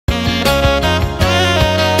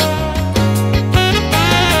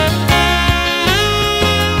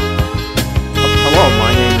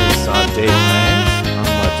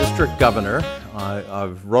district governor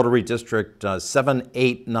of Rotary District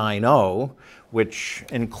 7890, which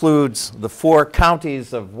includes the 4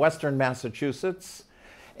 counties of western Massachusetts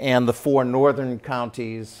and the 4 northern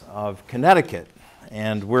counties of Connecticut.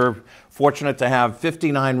 And we're fortunate to have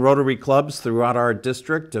 59 Rotary clubs throughout our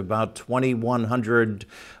district, about 2,100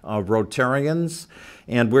 Rotarians.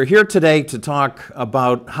 And we're here today to talk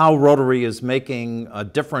about how Rotary is making a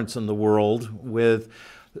difference in the world with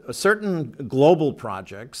certain global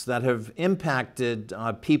projects that have impacted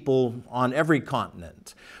people on every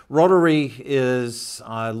continent. Rotary is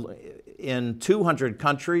in 200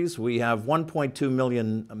 countries. We have 1.2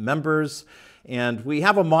 million members. And we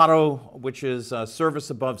have a motto which is service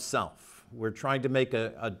above self. We're trying to make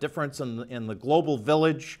a difference in the global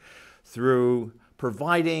village through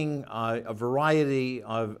providing a variety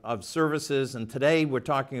of services. And today we're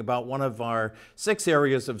talking about one of our 6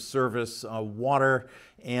 areas of service, water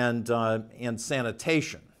and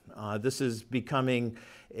sanitation. This is becoming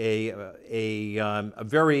a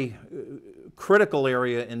very critical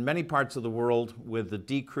area in many parts of the world with the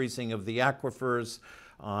decreasing of the aquifers.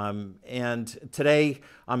 And today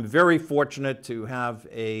I'm very fortunate to have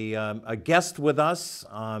a guest with us,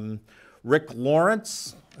 Rick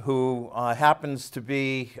Lawrence, who happens to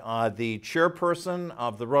be the chairperson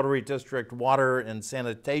of the Rotary District Water and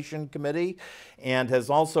Sanitation Committee and has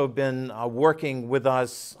also been working with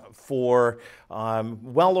us for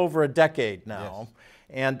well over a decade now. Yes.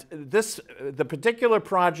 And the particular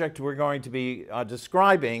project we're going to be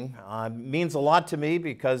describing means a lot to me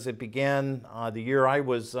because it began the year I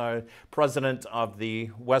was president of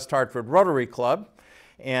the West Hartford Rotary Club.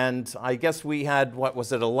 And I guess we had, what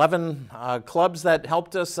was it, 11 clubs that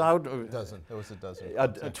helped us out? A dozen. There was a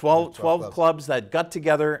dozen. 12 clubs that got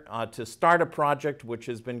together to start a project which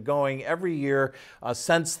has been going every year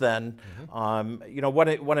since then. Mm-hmm. You know,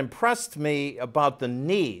 what impressed me about the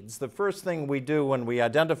needs, the first thing we do when we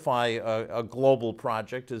identify a global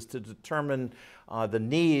project is to determine the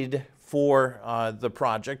need for the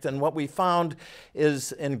project. And what we found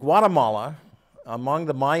is in Guatemala, among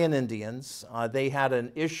the Mayan Indians, they had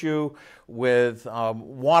an issue with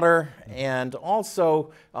water and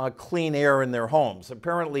also clean air in their homes.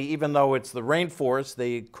 Apparently, even though it's the rainforest,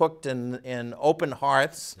 they cooked in open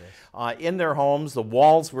hearths. Yes. In their homes. The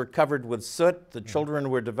walls were covered with soot. The children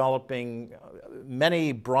were developing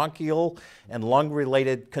many bronchial and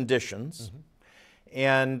lung-related conditions. Mm-hmm.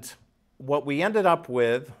 And what we ended up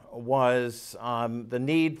with was the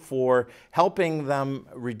need for helping them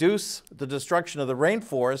reduce the destruction of the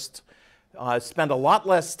rainforest, spend a lot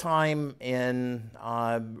less time in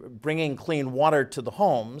bringing clean water to the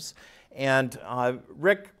homes. And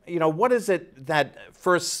Rick, you know, what is it that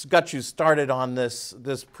first got you started on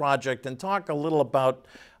this project? And talk a little about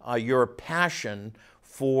your passion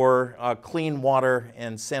for clean water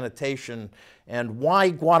and sanitation and why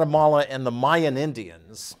Guatemala and the Mayan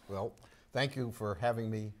Indians. Well, thank you for having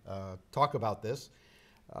me talk about this.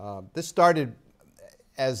 This started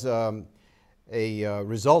as a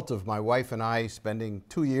result of my wife and I spending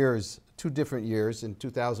 2 different years in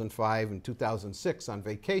 2005 and 2006 on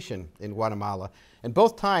vacation in Guatemala. And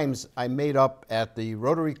both times I made up at the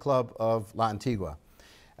Rotary Club of La Antigua.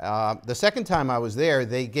 The second time I was there,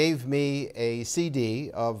 they gave me a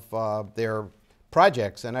CD of their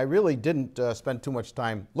projects, and I really didn't spend too much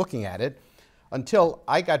time looking at it until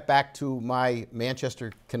I got back to my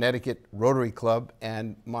Manchester, Connecticut Rotary Club,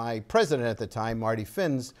 and my president at the time, Marty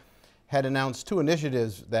Finns, had announced 2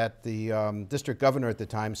 initiatives that the district governor at the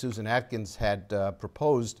time, Susan Atkins, had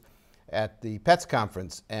proposed at the PETS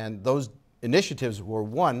conference. And those initiatives were,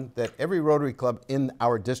 1, that every Rotary club in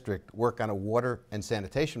our district work on a water and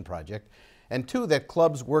sanitation project, and 2, that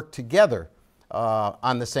clubs work together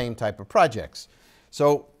on the same type of projects.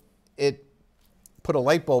 So it put a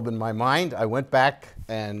light bulb in my mind. I went back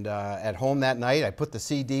and at home that night, I put the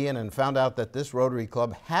CD in and found out that this Rotary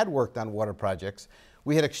Club had worked on water projects.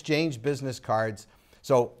 We had exchanged business cards.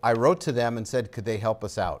 So I wrote to them and said, could they help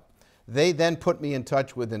us out? They then put me in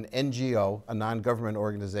touch with an NGO, a non-government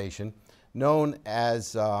organization, known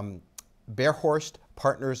as Bearhorst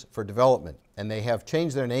Partners for Development. And they have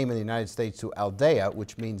changed their name in the United States to Aldea,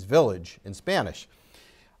 which means village in Spanish.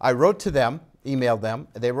 I wrote to them, emailed them.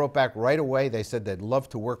 They wrote back right away. They said they'd love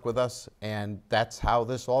to work with us, and that's how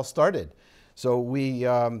this all started. So we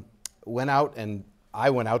went out, and I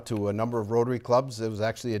went out to a number of Rotary clubs. There was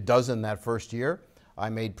actually a dozen that first year. I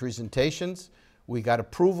made presentations. We got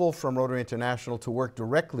approval from Rotary International to work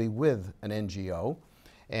directly with an NGO.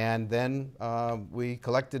 And then we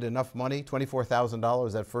collected enough money,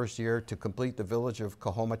 $24,000 that first year, to complete the village of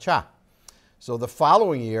Cahomacha. So the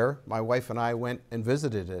following year, my wife and I went and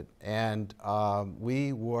visited it, and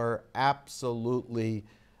we were absolutely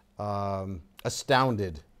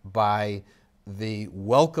astounded by the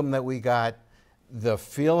welcome that we got, the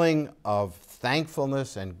feeling of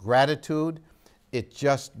thankfulness and gratitude. It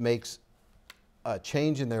just makes a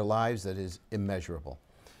change in their lives that is immeasurable.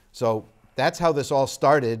 So that's how this all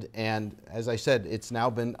started, and as I said, it's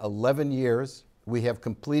now been 11 years. We have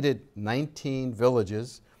completed 19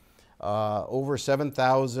 villages. Over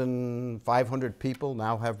 7,500 people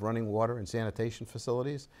now have running water and sanitation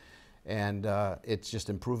facilities, and it's just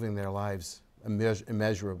improving their lives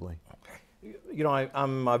immeasurably. You know,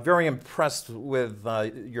 I'm very impressed with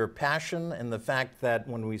your passion and the fact that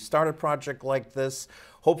when we start a project like this,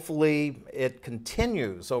 hopefully it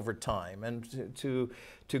continues over time and to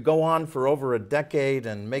go on for over a decade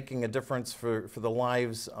and making a difference for the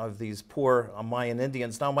lives of these poor Mayan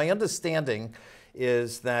Indians. Now, my understanding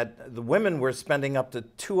is that the women were spending up to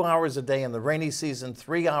 2 hours a day in the rainy season,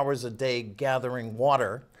 3 hours a day gathering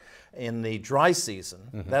water in the dry season.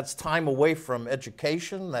 Mm-hmm. That's time away from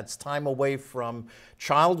education, that's time away from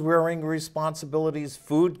child-rearing responsibilities,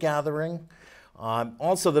 food gathering.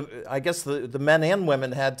 Also, I guess the men and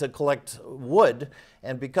women had to collect wood,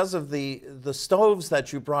 and because of the stoves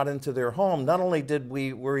that you brought into their home, not only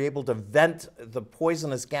were we able to vent the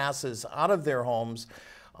poisonous gases out of their homes,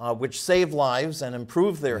 which save lives and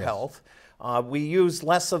improve their health, we use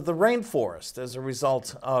less of the rainforest as a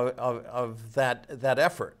result of that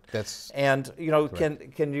effort. And you know,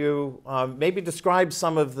 can you maybe describe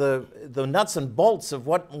some of the nuts and bolts of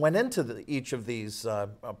what went into each of these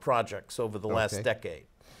projects over the last decade?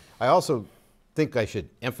 I also think I should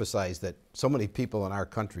emphasize that so many people in our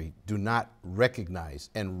country do not recognize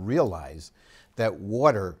and realize that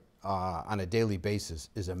water on a daily basis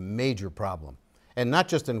is a major problem. And not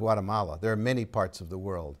just in Guatemala, there are many parts of the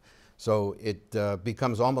world. So it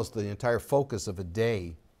becomes almost the entire focus of a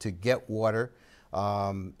day to get water.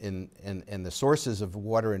 And the sources of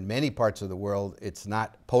water in many parts of the world, it's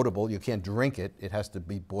not potable. You can't drink it. It has to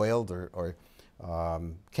be boiled or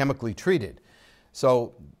chemically treated.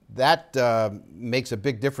 So that makes a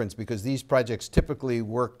big difference because these projects typically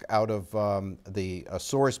work out of a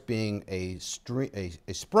source being a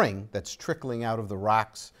spring that's trickling out of the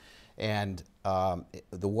rocks, and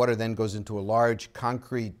the water then goes into a large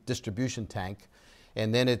concrete distribution tank,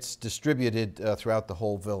 and then it's distributed throughout the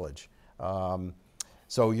whole village.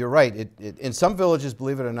 So you're right, in some villages,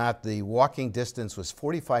 believe it or not, the walking distance was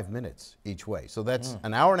 45 minutes each way. So that's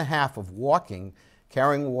an hour and a half of walking,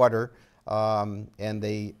 carrying water, and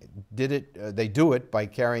they do it by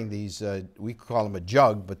carrying these, we call them a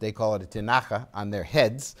jug, but they call it a tinaja, on their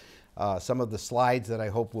heads. Some of the slides that I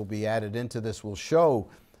hope will be added into this will show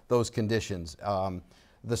those conditions.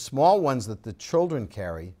 The small ones that the children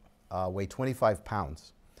carry weigh 25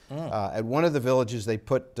 pounds. At one of the villages, they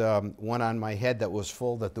put one on my head that was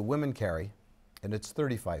full that the women carry, and it's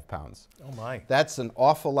 35 pounds. Oh my. That's an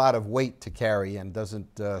awful lot of weight to carry and doesn't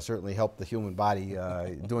certainly help the human body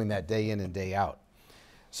doing that day in and day out.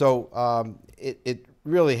 So it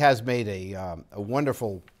really has made a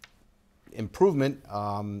wonderful improvement,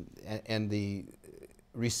 and the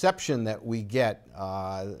reception that we get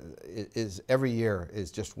is every year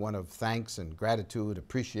is just one of thanks and gratitude,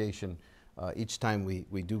 appreciation each time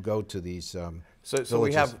we do go to these So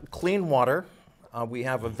we have clean water, we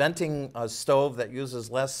have a venting stove that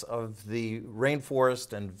uses less of the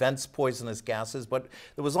rainforest and vents poisonous gases, but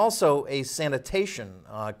there was also a sanitation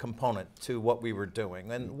component to what we were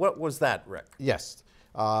doing. And what was that, Rick? Yes.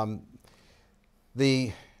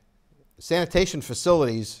 The sanitation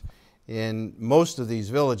facilities in most of these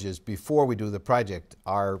villages before we do the project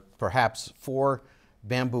are perhaps 4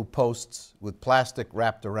 bamboo posts with plastic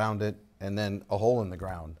wrapped around it and then a hole in the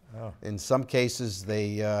ground. Oh. In some cases,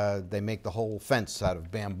 they make the whole fence out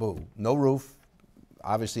of bamboo. No roof,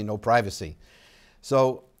 obviously no privacy.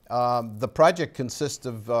 So the project consists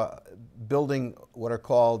of building what are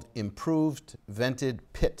called improved vented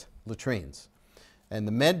pit latrines. And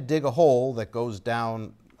the men dig a hole that goes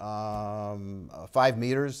down 5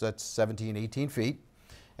 meters, that's 17, 18 feet.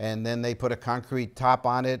 And then they put a concrete top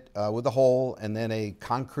on it with a hole, and then a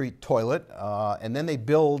concrete toilet. And then they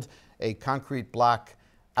build a concrete block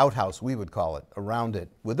outhouse, we would call it, around it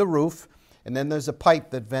with a roof. And then there's a pipe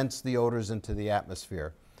that vents the odors into the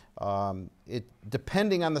atmosphere.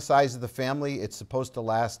 Depending on the size of the family, it's supposed to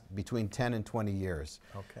last between 10 and 20 years.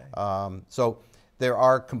 Okay. So there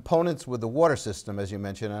are components with the water system, as you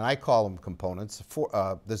mentioned, and I call them components.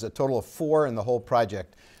 There's a total of 4 in the whole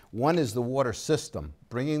project. One is the water system,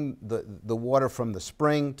 bringing the water from the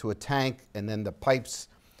spring to a tank, and then the pipes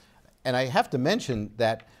And I have to mention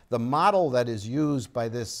that the model that is used by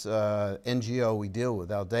this NGO we deal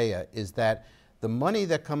with, Aldea, is that the money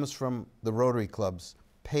that comes from the Rotary clubs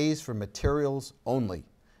pays for materials only,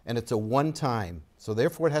 and it's a one-time, so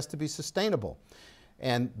therefore it has to be sustainable.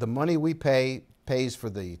 And the money we pay pays for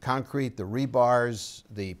the concrete, the rebars,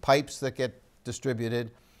 the pipes that get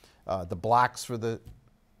distributed, the blocks for the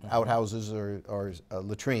outhouses or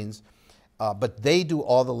latrines, but they do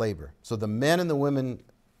all the labor. So the men and the women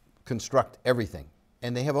construct everything,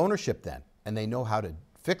 and they have ownership then, and they know how to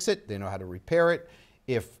fix it, they know how to repair it.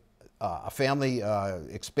 If a family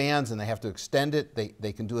expands and they have to extend it,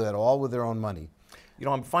 they can do that all with their own money. You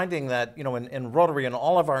know, I'm finding that, you know, in Rotary and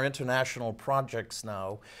all of our international projects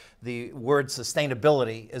now, the word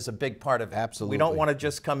sustainability is a big part of it. Absolutely. We don't want to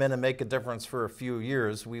just come in and make a difference for a few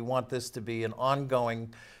years. We want this to be an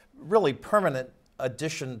ongoing, really permanent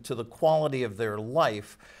addition to the quality of their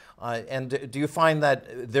life. And do you find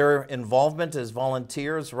that their involvement as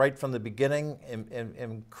volunteers right from the beginning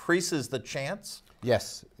increases the chance?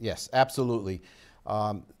 Yes, yes, absolutely.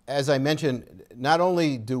 As I mentioned, not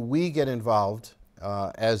only do we get involved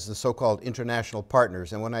as the so-called international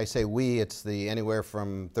partners, and when I say we, it's the anywhere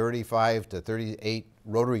from 35 to 38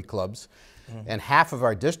 Rotary clubs, and half of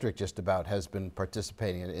our district just about has been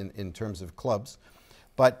participating in terms of clubs.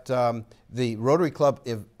 But the Rotary Club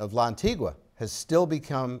of La Antigua has still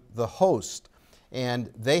become the host,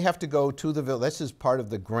 and they have to go to the village. This is part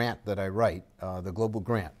of the grant that I write, the global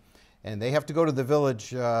grant. And they have to go to the village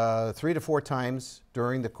 3 to 4 times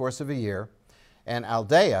during the course of a year. And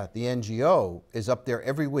Aldea, the NGO, is up there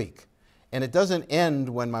every week. And it doesn't end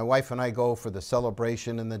when my wife and I go for the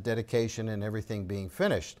celebration and the dedication and everything being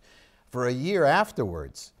finished. For a year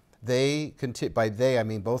afterwards, they continue, by they I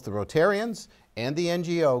mean both the Rotarians and the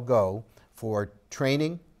NGO go for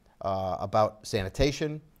training about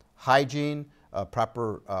sanitation, hygiene,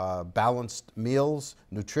 proper balanced meals,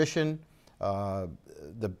 nutrition,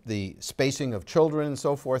 the spacing of children and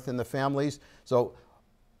so forth in the families. So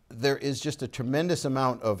there is just a tremendous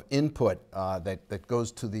amount of input that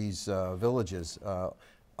goes to these villages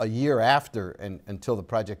a year after until the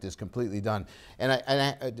project is completely done.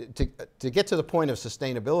 And to get to the point of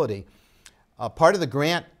sustainability, part of the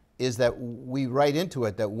grant is that we write into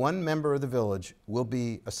it that one member of the village will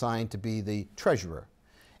be assigned to be the treasurer.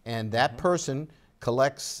 And that person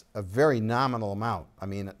collects a very nominal amount, I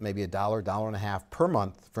mean maybe $1, $1.50 per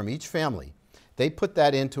month from each family. They put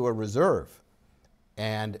that into a reserve,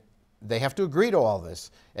 and they have to agree to all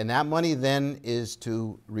this. And that money then is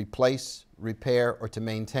to replace, repair, or to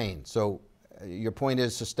maintain. So your point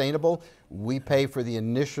is sustainable. We pay for the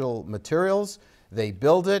initial materials, they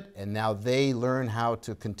build it, and now they learn how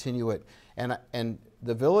to continue it. And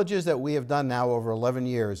the villages that we have done now over 11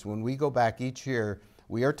 years, when we go back each year,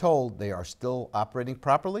 we are told they are still operating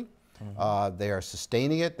properly, they are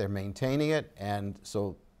sustaining it, they're maintaining it, and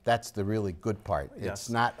so that's the really good part. Yes. It's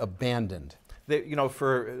not abandoned. You know,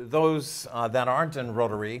 for those that aren't in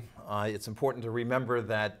Rotary, it's important to remember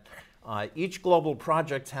that each global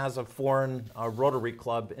project has a foreign Rotary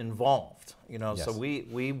club involved. You know, Yes. so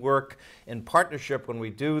we work in partnership when we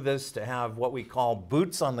do this to have what we call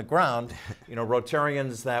boots on the ground. You know,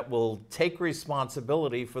 Rotarians that will take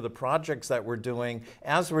responsibility for the projects that we're doing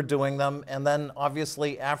as we're doing them, and then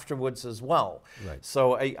obviously afterwards as well. Right.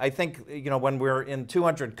 So I think, you know, when we're in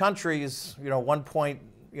 200 countries, you know, 1.2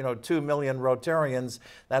 million Rotarians,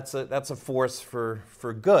 that's a force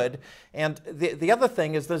for good. And the other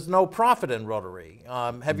thing is there's no profit in Rotary.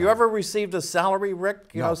 Have you ever received a salary,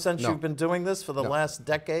 Rick, you know, since you've been doing this for the last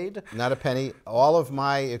decade? Not a penny. All of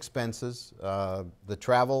my expenses, the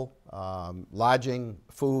travel, lodging,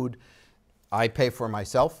 food, I pay for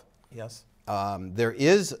myself. Yes. There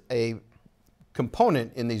is a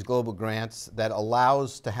component in these global grants that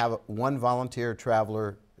allows to have one volunteer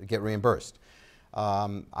traveler get reimbursed.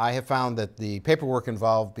 I have found that the paperwork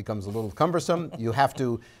involved becomes a little cumbersome. You have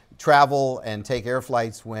to travel and take air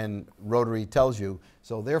flights when Rotary tells you.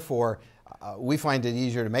 So therefore, we find it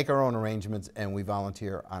easier to make our own arrangements, and we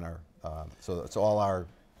volunteer on our, so it's all our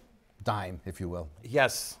dime, if you will.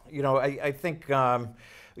 Yes. You know, I think,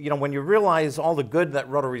 you know, when you realize all the good that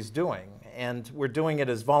Rotary's doing, and we're doing it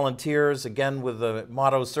as volunteers, again, with the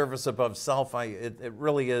motto, service above self, it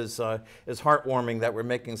really is heartwarming that we're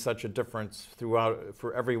making such a difference throughout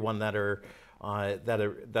for everyone that are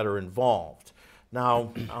involved.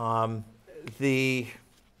 Now, you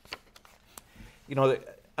know,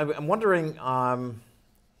 I'm wondering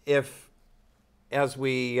if, as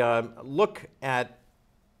we look at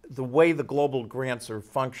the way the global grants are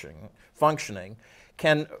functioning,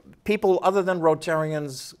 can people other than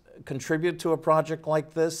Rotarians contribute to a project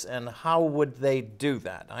like this, and how would they do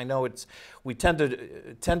that? I know we tend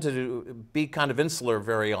to be kind of insular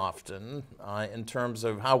very often in terms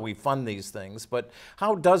of how we fund these things, but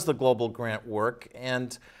how does the global grant work?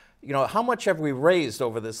 And how much have we raised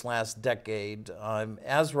over this last decade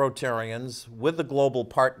as Rotarians with the global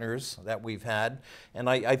partners that we've had? And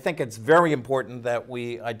I think it's very important that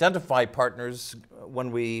we identify partners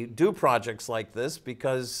when we do projects like this,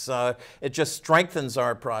 because it just strengthens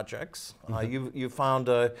our projects. You found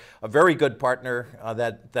a very good partner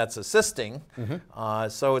that's assisting.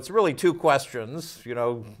 So it's really two questions.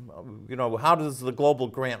 How does the global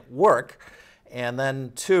grant work? And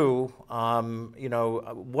then two,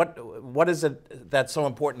 what is it that's so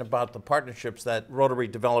important about the partnerships that Rotary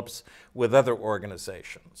develops with other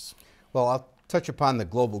organizations? Well, I'll touch upon the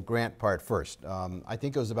global grant part first. I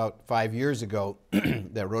think it was about 5 years ago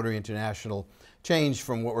that Rotary International changed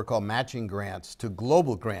from what were called matching grants to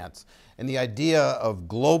global grants. And the idea of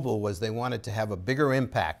global was they wanted to have a bigger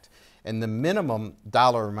impact. And the minimum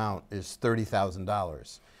dollar amount is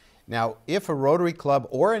 $30,000. Now, if a Rotary Club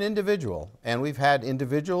or an individual, and we've had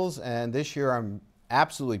individuals, and this year I'm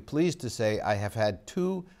absolutely pleased to say I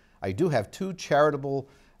do have two charitable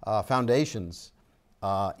foundations,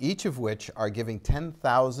 each of which are giving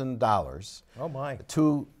 $10,000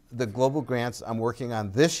 to the global grants I'm working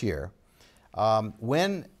on this year.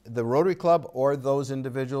 When the Rotary Club or those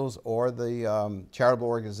individuals or the charitable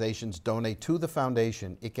organizations donate to the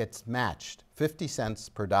foundation, it gets matched 50 cents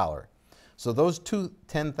per dollar. So those two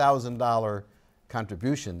 $10,000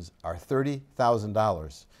 contributions are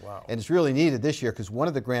 $30,000. Wow. And it's really needed this year because one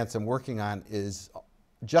of the grants I'm working on is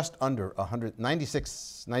just under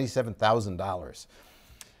 $97,000.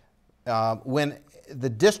 When the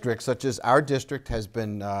district, such as our district, has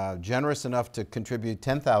been generous enough to contribute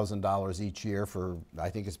 $10,000 each year for, I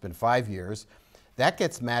think it's been 5 years, that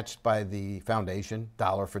gets matched by the foundation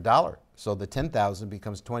dollar for dollar. So the $10,000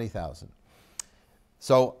 becomes $20,000.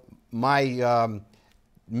 So my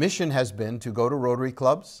mission has been to go to Rotary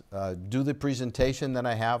clubs, do the presentation that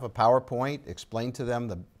I have, a PowerPoint, explain to them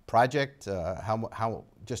the project, how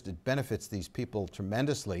just it benefits these people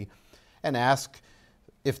tremendously, and ask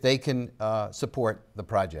if they can support the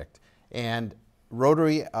project. And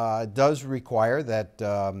Rotary does require that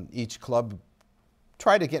each club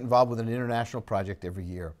try to get involved with an international project every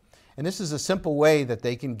year. And this is a simple way that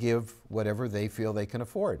they can give whatever they feel they can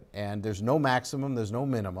afford. And there's no maximum, there's no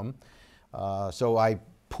minimum. So I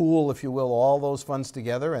pool, if you will, all those funds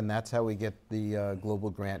together, and that's how we get the global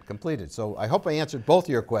grant completed. So I hope I answered both of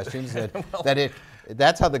your questions, that, well,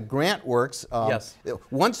 that's how the grant works. Yes.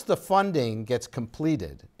 Once the funding gets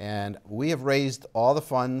completed, and we have raised all the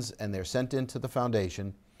funds and they're sent into the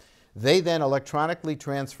foundation, they then electronically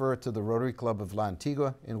transfer to the Rotary Club of La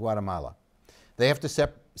Antigua in Guatemala. They have to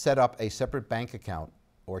set up a separate bank account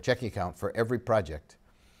or checking account for every project.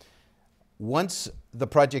 Once the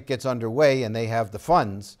project gets underway and they have the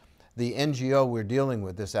funds, the NGO we're dealing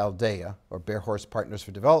with, this Aldea, or Bear Horse Partners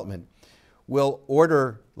for Development, will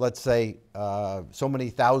order, let's say, so many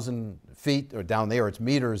thousand feet, or down there it's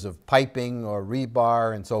meters of piping or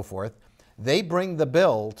rebar and so forth. They bring the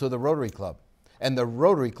bill to the Rotary Club, and the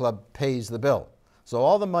Rotary Club pays the bill. So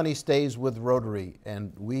all the money stays with Rotary,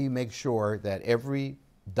 and we make sure that every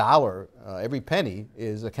dollar, every penny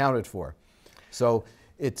is accounted for. So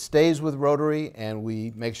it stays with Rotary, and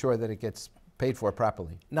we make sure that it gets paid for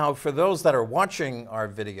properly. Now, for those that are watching our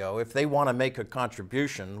video, if they want to make a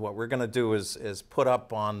contribution, what we're going to do is put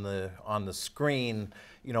up on the screen,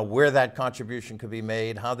 you know, where that contribution could be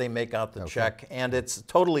made, how they make out the check, and it's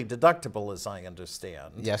totally deductible, as I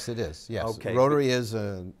understand. Yes, it is. Yes. Okay. Rotary is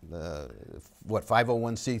what,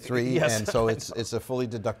 501c3, yes, and so it's a fully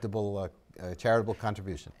deductible charitable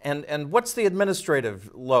contribution. And what's the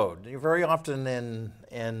administrative load? Very often in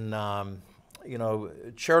you know,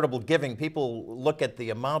 charitable giving, people look at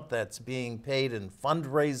the amount that's being paid in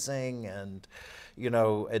fundraising and, you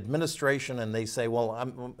know, administration, and they say,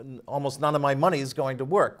 well, almost none of my money is going to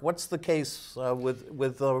work. What's the case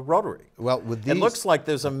with Rotary? Well, with these, it looks like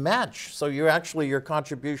there's a match, so your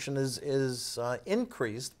contribution is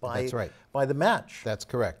increased by, that's right, by the match. That's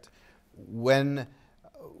correct. When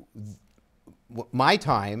my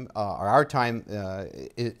time, or our time,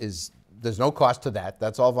 there's no cost to that.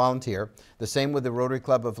 That's all volunteer. The same with the Rotary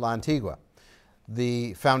Club of La Antigua.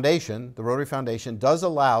 The foundation, the Rotary Foundation, does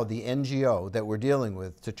allow the NGO that we're dealing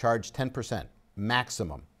with to charge 10%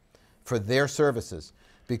 maximum for their services,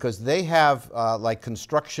 because they have like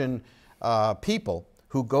construction people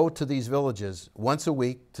who go to these villages once a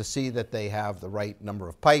week to see that they have the right number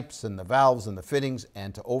of pipes and the valves and the fittings,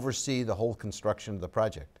 and to oversee the whole construction of the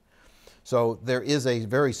project. So there is a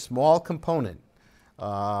very small component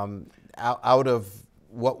out of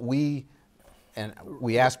what we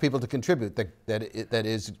ask people to contribute that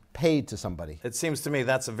is paid to somebody. It seems to me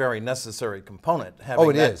that's a very necessary component,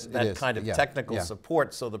 having that kind of technical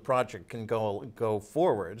support so the project can go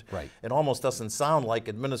forward. Right. It almost doesn't sound like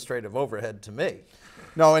administrative overhead to me.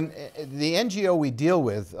 No, and the NGO we deal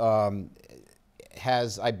with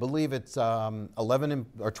has, I believe it's 11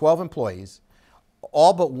 or 12 employees.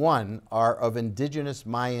 All but one are of indigenous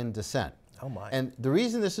Mayan descent. Oh my. And the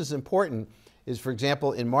reason this is important is, for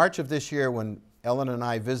example, in March of this year when Ellen and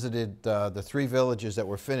I visited the 3 villages that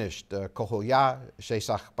were finished, Cojoya,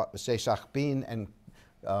 Sheshachbin, and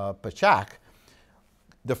Pachak,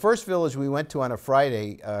 the first village we went to on a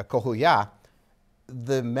Friday, Cojoya,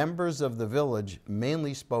 the members of the village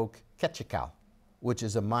mainly spoke Quechical, which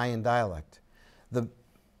is a Mayan dialect.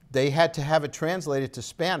 They had to have it translated to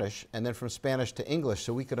Spanish and then from Spanish to English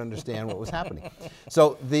so we could understand what was happening.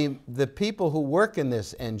 So the people who work in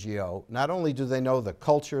this NGO, not only do they know the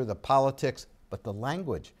culture, the politics, but the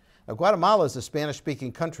language. Now, Guatemala is a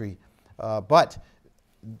Spanish-speaking country, but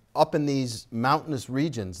up in these mountainous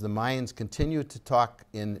regions, the Mayans continue to talk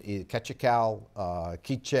in Quechical,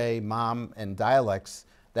 Quiche, Mam, and dialects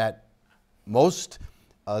that most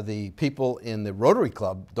the people in the Rotary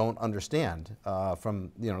Club don't understand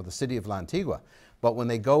from the city of La Antigua. But when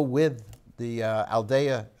they go with the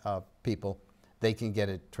Aldea people, they can get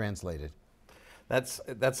it translated. That's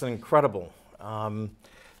incredible. As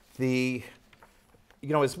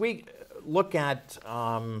we look at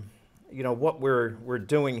what we're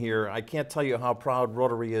doing here, I can't tell you how proud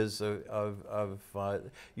Rotary is of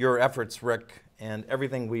your efforts, Rick, and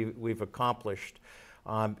everything we've accomplished.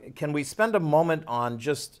 Can we spend a moment on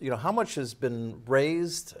just how much has been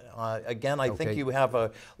raised? Again, I think you have a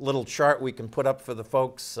little chart we can put up for the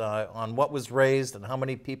folks on what was raised and how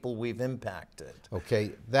many people we've impacted.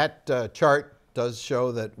 Okay, that chart does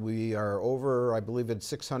show that we are over, I believe it's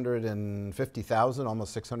 650,000,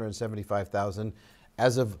 almost 675,000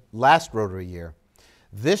 as of last Rotary year.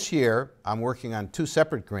 This year, I'm working on 2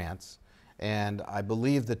 separate grants, and I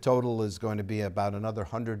believe the total is going to be about another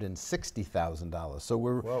 $160,000.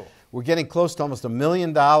 So we're getting close to almost $1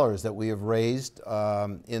 million that we have raised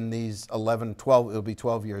in these 12, it'll be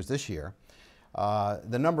 12 years this year.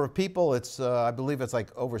 The number of people, I believe it's like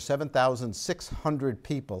over 7,600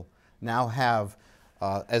 people now have,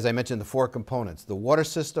 as I mentioned, the 4 components: the water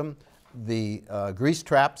system, the grease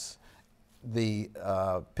traps, the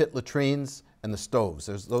pit latrines, and the stoves.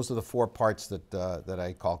 Those are the 4 parts that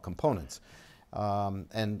I call components.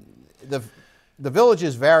 And the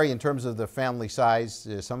villages vary in terms of the family size.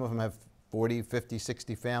 Some of them have 40, 50,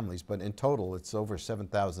 60 families, but in total it's over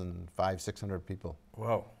 7,500, 600 people.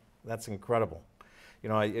 Whoa, that's incredible.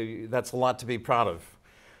 That's a lot to be proud of.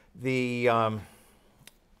 The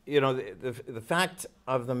fact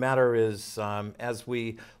of the matter is, as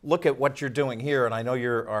we look at what you're doing here, and I know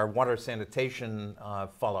you're our water sanitation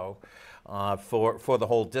fellow for the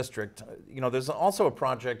whole district, there's also a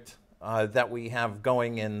project that we have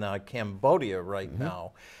going in Cambodia right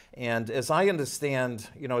now. And as I understand,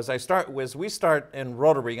 as we start in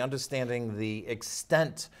Rotary, understanding the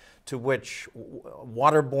extent to which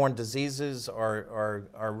waterborne diseases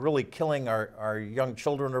are really killing our young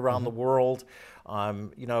children around the world.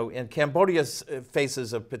 And Cambodia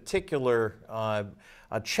faces a particular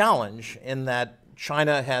challenge in that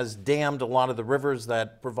China has dammed a lot of the rivers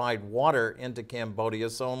that provide water into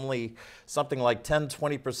Cambodia, so only something like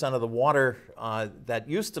 10–20% of the water that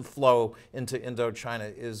used to flow into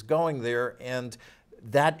Indochina is going there, and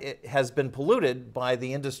that has been polluted by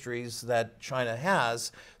the industries that China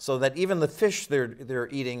has, so that even the fish they're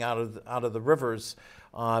eating out of the rivers,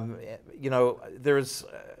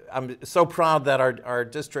 I'm so proud that our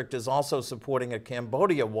district is also supporting a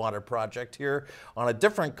Cambodia water project here on a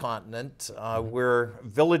different continent where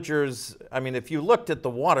villagers, if you looked at the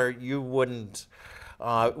water, you wouldn't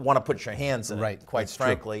want to put your hands in it, quite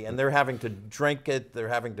frankly. And they're having to drink it, they're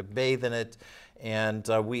having to bathe in it, and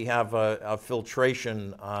we have a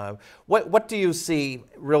filtration. What do you see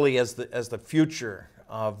really as the future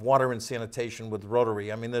of water and sanitation with Rotary?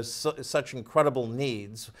 There's such incredible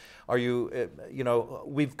needs.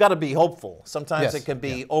 We've got to be hopeful. Sometimes it can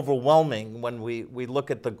be overwhelming when we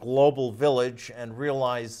look at the global village and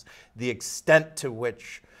realize the extent to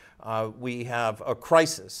which we have a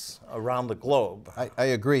crisis around the globe. I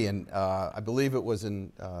agree, and I believe it was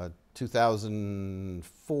in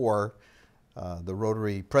 2004, the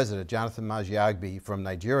Rotary president, Jonathan Magiagbe from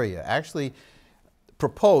Nigeria, actually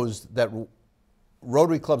proposed that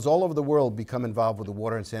Rotary clubs all over the world become involved with the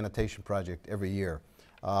water and sanitation project every year.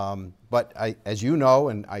 But as you know,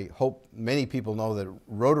 and I hope many people know, that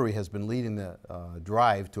Rotary has been leading the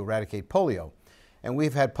drive to eradicate polio. And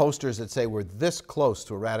we've had posters that say we're this close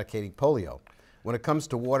to eradicating polio. When it comes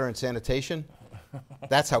to water and sanitation,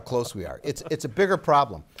 that's how close we are. It's a bigger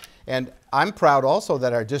problem. And I'm proud also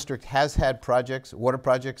that our district has had projects, water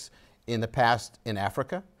projects, in the past in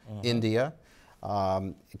Africa, India,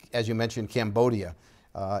 as you mentioned, Cambodia.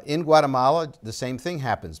 In Guatemala, the same thing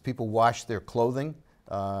happens. People wash their clothing.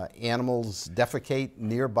 Animals defecate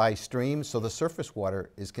nearby streams, so the surface water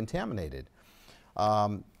is contaminated.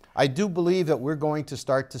 I do believe that we're going to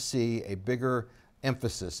start to see a bigger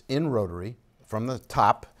emphasis in Rotary from the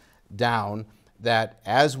top down, that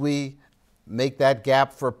as we make that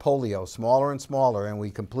gap for polio smaller and smaller and we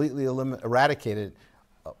completely eradicate it,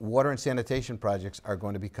 water and sanitation projects are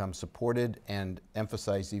going to become supported and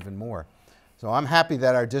emphasized even more. So I'm happy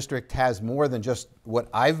that our district has more than just what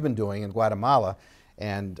I've been doing in Guatemala.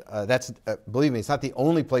 And that's, believe me, it's not the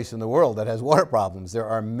only place in the world that has water problems. There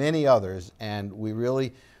are many others, and we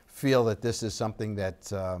really feel that this is something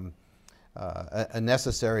that's a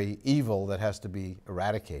necessary evil that has to be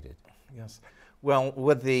eradicated. Yes. Well,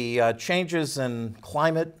 with the changes in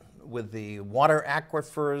climate, with the water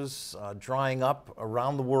aquifers drying up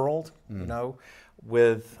around the world, you know,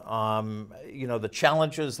 with you know, the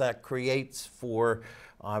challenges that creates for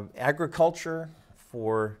agriculture,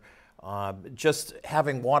 for just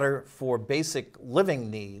having water for basic living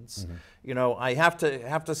needs. You know, I have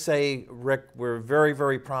to say, Rick, we're very,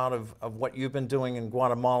 very proud of what you've been doing in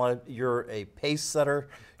Guatemala. You're a pace setter.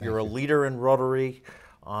 You're a leader in Rotary.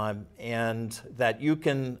 And that you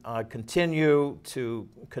can continue to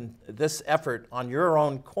this effort on your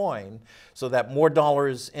own coin, so that more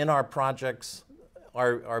dollars in our projects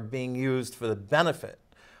are being used for the benefit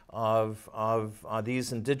of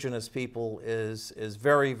these indigenous people is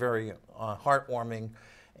very, very heartwarming.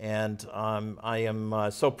 And I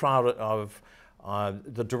am so proud of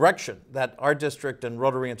the direction that our district and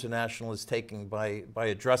Rotary International is taking by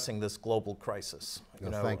addressing this global crisis. You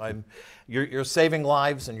know, you're saving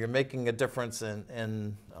lives and you're making a difference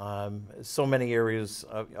in so many areas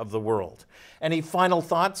of the world. Any final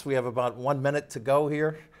thoughts? We have about 1 minute to go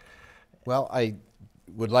here. Well, I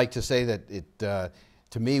would like to say that it,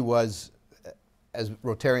 to me, was, as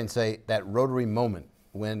Rotarians say, that Rotary moment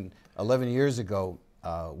when 11 years ago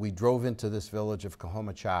we drove into this village of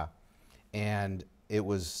Cahomacha. And it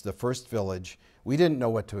was the first village. We didn't know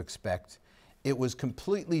what to expect. It was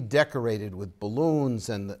completely decorated with balloons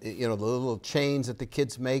and the little chains that the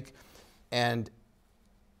kids make. And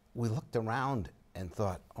we looked around and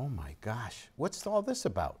thought, oh my gosh, what's all this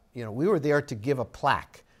about? You know, we were there to give a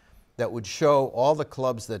plaque that would show all the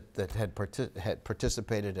clubs that had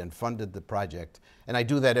participated and funded the project. And I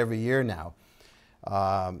do that every year now.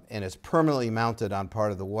 And it's permanently mounted on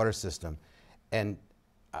part of the water system. And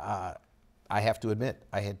I have to admit,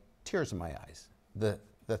 I had tears in my eyes. The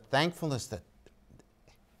thankfulness, that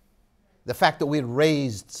the fact that we had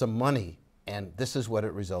raised some money and this is what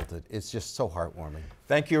it resulted. It's just so heartwarming.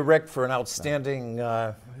 Thank you, Rick, for an outstanding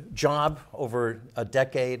job over a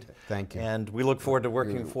decade. Thank you. And we look forward to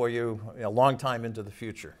working for you a long time into the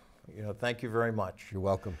future. You know, thank you very much. You're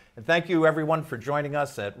welcome. And thank you, everyone, for joining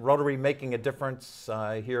us at Rotary Making a Difference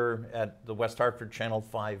here at the West Hartford Channel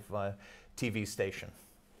 5 TV station.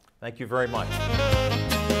 Thank you very much.